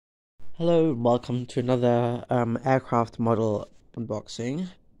Hello and welcome to another aircraft model unboxing.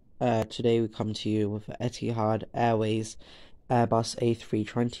 Today we come to you with Etihad Airways Airbus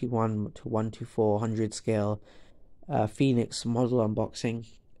A321 to 1:400 scale Phoenix model unboxing.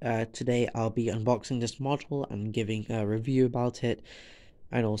 Today I'll be unboxing this model and giving a review about it,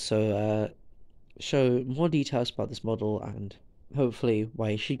 and also show more details about this model and hopefully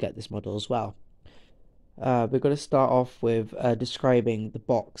why you should get this model as well. We're going to start off with describing the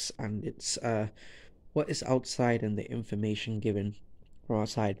box and its what is outside and the information given from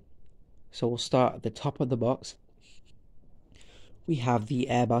outside. So we'll start at the top of the box. We have the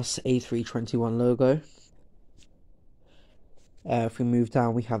Airbus A321 logo. If we move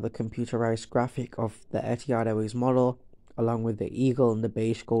down, we have the computerized graphic of the Etihad Airways model, along with the eagle and the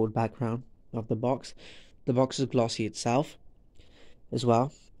beige gold background of the box. The box is glossy itself as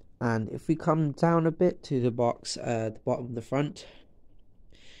well. And if we come down a bit to the box, the bottom of the front,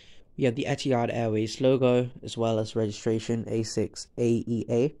 we have the Etihad Airways logo, as well as registration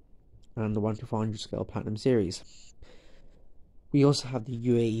A6AEA and the 1:400 scale Platinum Series. We also have the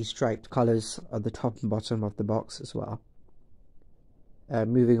UAE striped colours at the top and bottom of the box as well.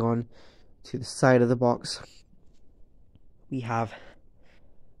 Moving on to the side of the box, we have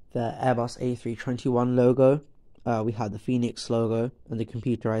the Airbus A321 logo. We have the Phoenix logo and the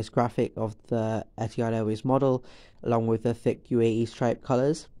computerized graphic of the Etihad Airways model, along with the thick UAE striped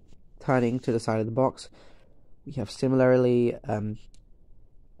colours. Turning to the side of the box, we have similarly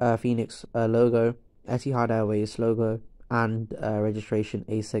Phoenix logo, Etihad Airways logo, and registration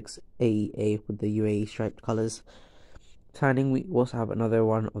A6AEA with the UAE striped colours. Turning, we also have another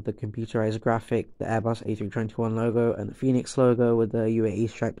one of the computerized graphic, the Airbus A321 logo and the Phoenix logo with the UAE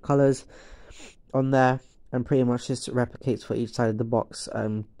striped colours on there. And pretty much this replicates for each side of the box,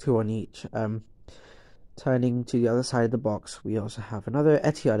 two on each. Turning to the other side of the box, we also have another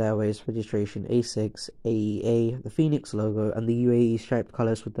Etihad Airways registration A6AEA, the Phoenix logo, and the UAE striped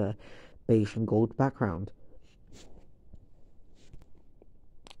colours with the beige and gold background.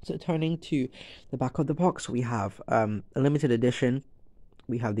 So turning to the back of the box, we have a limited edition.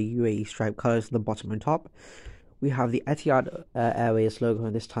 We have the UAE striped colours at the bottom and top. We have the Etihad Airways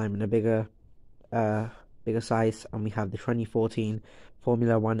logo, this time in a bigger size, and we have the 2014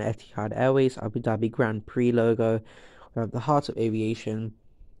 Formula 1 Etihad Airways Abu Dhabi Grand Prix logo. We have the heart of aviation,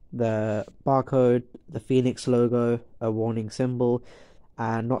 the barcode, the Phoenix logo, a warning symbol,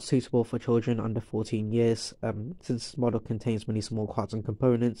 and not suitable for children under 14 years, since this model contains many small parts and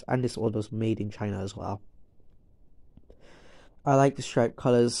components, and this order was made in China as well. I like the striped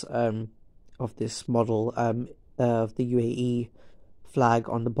colours of this model, of the UAE flag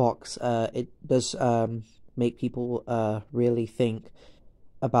on the box. It does make people really think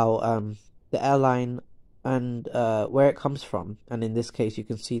about the airline and where it comes from, and in this case you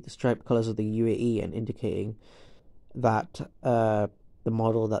can see the striped colours of the UAE and indicating that the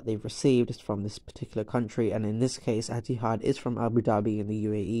model that they've received is from this particular country, and in this case Etihad is from Abu Dhabi in the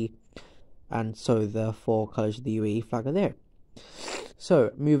UAE, and so the four colours of the UAE flag are there.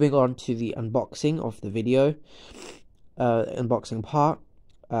 So moving on to the unboxing of the video. Unboxing part,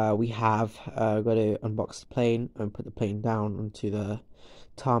 we have got to unbox the plane and put the plane down onto the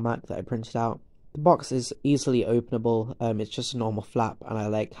tarmac that I printed out. The box is easily openable. It's just a normal flap, and I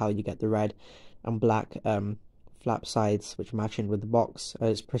like how you get the red and black flap sides which match in with the box.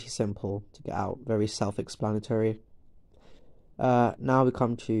 It's pretty simple to get out, very self-explanatory. Now we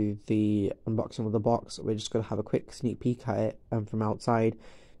come to the unboxing of the box. We're just going to have a quick sneak peek at it from outside.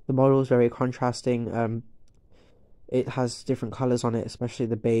 The model is very contrasting. It has different colours on it, especially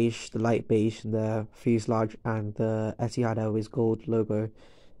the beige, the light beige, and the fuselage, and the Etihad Airways gold logo,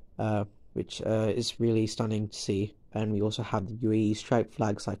 which is really stunning to see. And we also have the UAE striped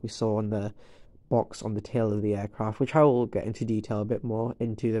flags like we saw on the box on the tail of the aircraft, which I will get into detail a bit more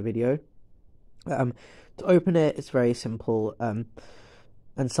into the video. To open it, it's very simple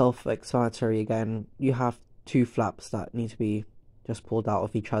and self-explanatory again. You have two flaps that need to be just pulled out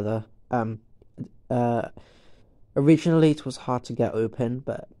of each other. Originally it was hard to get open,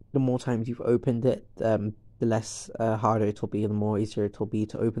 but the more times you've opened it, the less harder it will be, the more easier it will be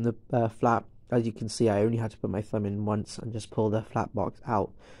to open the flap. As you can see, I only had to put my thumb in once and just pull the flap box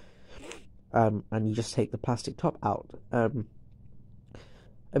out. And you just take the plastic top out.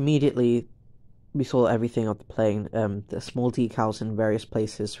 Immediately we saw everything of the plane. The small decals in various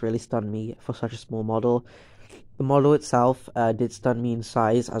places really stunned me for such a small model. The model itself did stun me in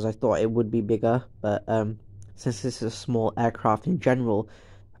size, as I thought it would be bigger, but since this is a small aircraft in general,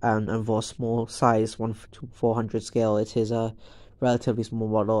 and for a small size 1:400 scale, it is a relatively small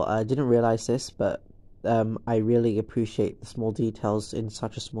model. I didn't realize this, but I really appreciate the small details in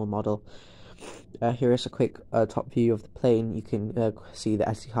such a small model. Here is a quick top view of the plane. You can see the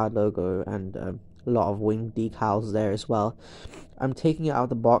Etihad logo and a lot of wing decals there as well. I'm taking it out of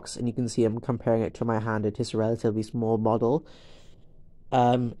the box, and you can see I'm comparing it to my hand. It is a relatively small model.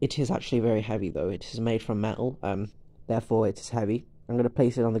 It is actually very heavy though. It is made from metal, therefore it is heavy. I'm going to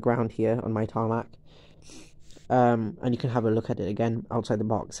place it on the ground here on my tarmac. And you can have a look at it again outside the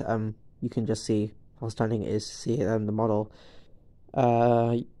box. You can just see how stunning it is to see the model.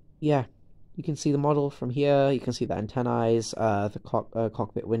 Yeah, you can see the model from here. You can see the antennae, the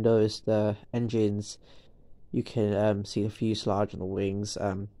cockpit windows, the engines. You can see the fuselage and the wings.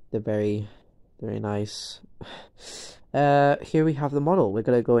 They're very, very nice. Here we have the model. We're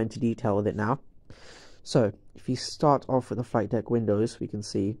going to go into detail with it now. So, if you start off with the flight deck windows, we can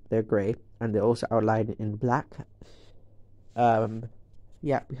see they're grey, and they're also outlined in black.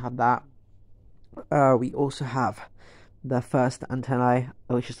 Yeah, we have that. We also have the first antennae,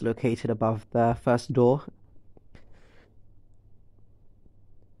 which is located above the first door.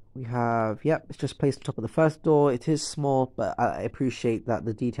 We have, yep, it's just placed on top of the first door. It is small, but I appreciate that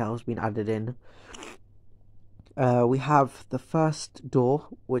the detail has been added in. We have the first door,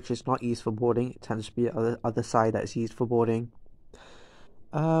 which is not used for boarding. It tends to be the other side that is used for boarding.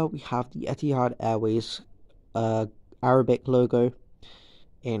 We have the Etihad Airways Arabic logo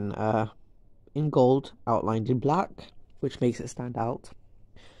in gold, outlined in black, which makes it stand out.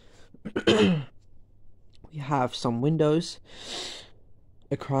 We have some windows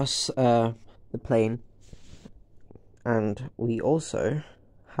across the plane, and we also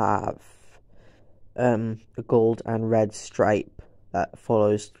have a gold and red stripe that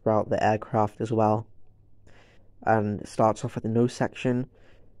follows throughout the aircraft as well, and starts off at the nose section.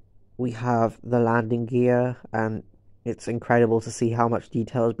 We have the landing gear, and it's incredible to see how much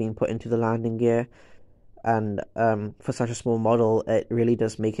detail is being put into the landing gear, and for such a small model it really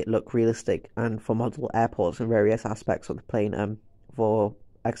does make it look realistic, and for model airports and various aspects of the plane, for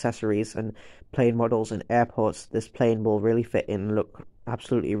accessories and plane models and airports, this plane will really fit in and look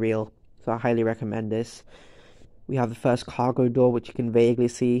absolutely real. So I highly recommend this. We have the first cargo door, which you can vaguely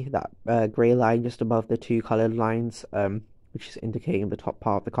see, that grey line just above the two coloured lines, which is indicating the top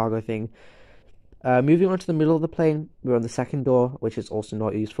part of the cargo thing. Moving on to the middle of the plane, we're on the second door, which is also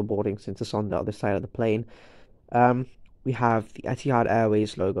not used for boarding since it's on the other side of the plane. We have the Etihad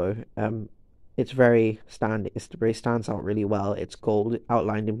Airways logo. It very stands out really well. It's gold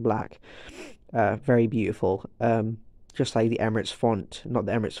outlined in black, very beautiful. Just like the Emirates font, not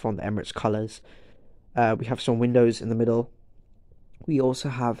the Emirates font, the Emirates colours. We have some windows in the middle. We also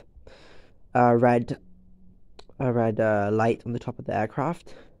have a red light on the top of the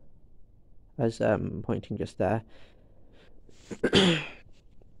aircraft, as pointing just there.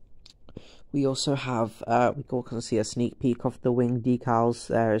 We also have we can see a sneak peek of the wing decals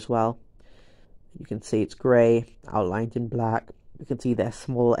there as well. You can see it's grey, outlined in black. You can see their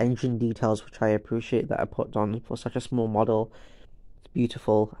small engine details, which I appreciate that are put on for such a small model. It's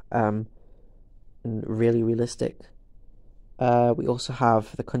beautiful, and really realistic. We also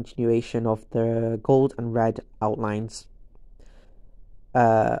have the continuation of the gold and red outlines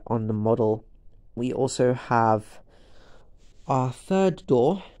on the model. We also have our third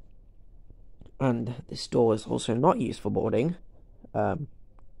door, and this door is also not used for boarding,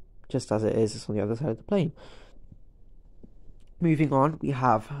 just as it's on the other side of the plane. Moving on, we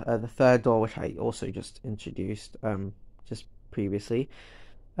have the third door, which I also just introduced just previously.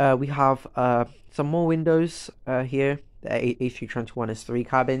 We have some more windows here. The A321 is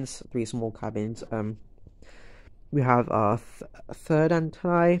three small cabins. We have our third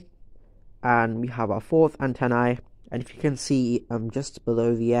antennae, and we have our fourth antennae. And if you can see, just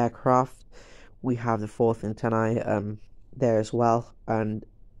below the aircraft, we have the fourth antennae there as well, and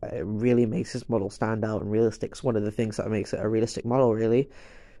it really makes this model stand out and realistic. It's one of the things that makes it a realistic model, really.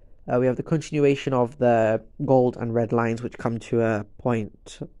 We have the continuation of the gold and red lines, which come to a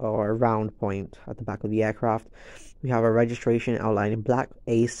point, or a round point, at the back of the aircraft. We have a registration outlined in black,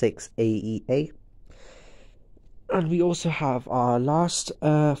 A6AEA. And we also have our last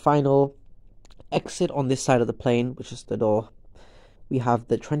final exit on this side of the plane, which is the door. We have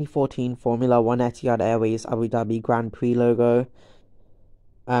the 2014 Formula 1 Etihad Airways Abu Dhabi Grand Prix logo.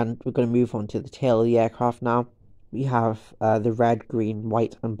 And we're going to move on to the tail of the aircraft now. We have the red, green,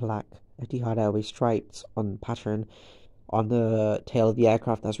 white and black Etihad Airways stripes on pattern on the tail of the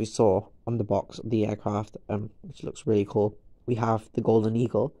aircraft, as we saw on the box of the aircraft, which looks really cool. We have the golden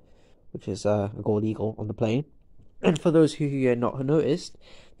eagle, which is a gold eagle on the plane. And for those who have not noticed,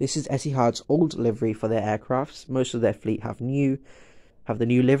 this is Etihad's old livery for their aircrafts. Most of their fleet have new have the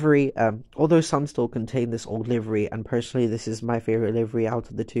new livery. Although some still contain this old livery, and personally, this is my favorite livery out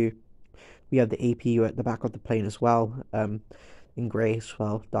of the two. We have the APU at the back of the plane as well, in grey as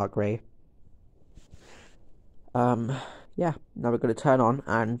well, dark grey. Yeah, now we're going to turn on,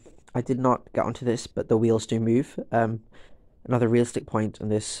 and I did not get onto this, but the wheels do move. Another realistic point in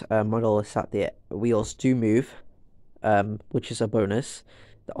this model is that the wheels do move, which is a bonus.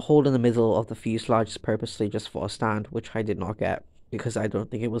 The hole in the middle of the fuselage is purposely just for a stand, which I did not get because I don't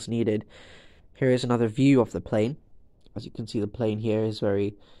think it was needed. Here is another view of the plane. As you can see, the plane here is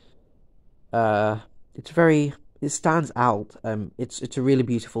very, it stands out. It's a really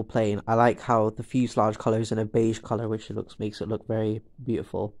beautiful plane. I like how the fuselage color is in a beige color, which makes it look very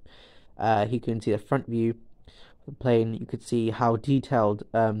beautiful. You can see the front view of the plane. You could see how detailed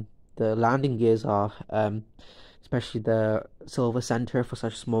the landing gears are, especially the silver center for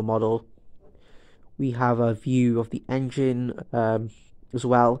such a small model. We have a view of the engine as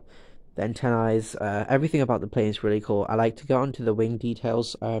well, the antennae, everything about the plane is really cool. I like to go onto the wing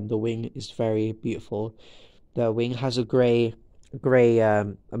details. The wing is very beautiful. The wing has a grey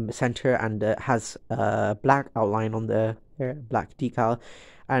center, and it has a black outline on the black decal,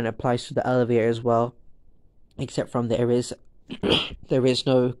 and it applies to the elevator as well, except from there is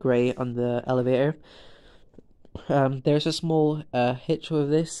no grey on the elevator. There's a small hitch with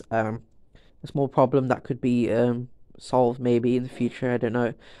this, a small problem that could be solved maybe in the future. I don't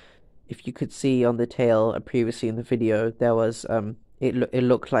know. If you could see on the tail previously in the video, there was it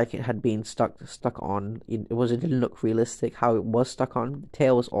looked like it had been stuck on. It didn't look realistic how it was stuck on. The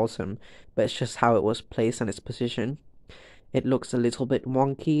tail was awesome, but it's just how it was placed and its position. It looks a little bit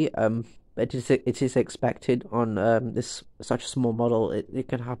wonky. But it is expected on such a small model. It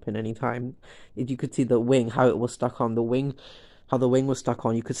can happen anytime. If you could see the wing, how it was stuck on the wing, how the wing was stuck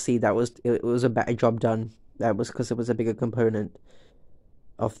on, you could see that it was a better job done. That was because it was a bigger component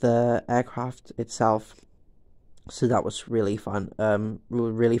of the aircraft itself. So that was really fun.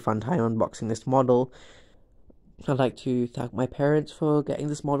 Really fun time unboxing this model. I'd like to thank my parents for getting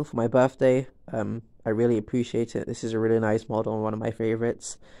this model for my birthday. I really appreciate it. This is a really nice model and one of my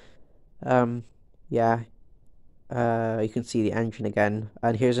favorites. Yeah, you can see the engine again,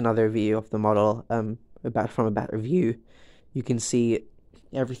 and here's another view of the model. From a better view, you can see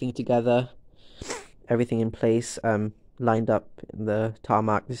everything together, everything in place, lined up in the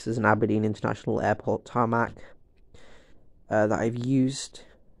tarmac. This is an Aberdeen International Airport tarmac that I've used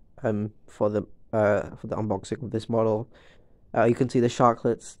for the unboxing of this model. You can see the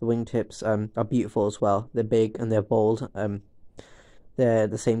sharklets, the wingtips are beautiful as well. They're big and they're bold. They're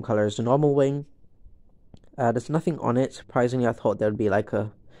the same color as the normal wing. There's nothing on it. Surprisingly, I thought there'd be like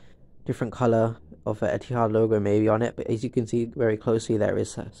a different color of an Etihad logo maybe on it, but as you can see very closely, there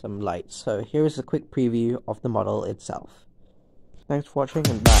is some lights. So here is a quick preview of the model itself. Thanks for watching,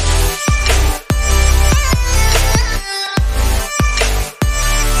 and bye.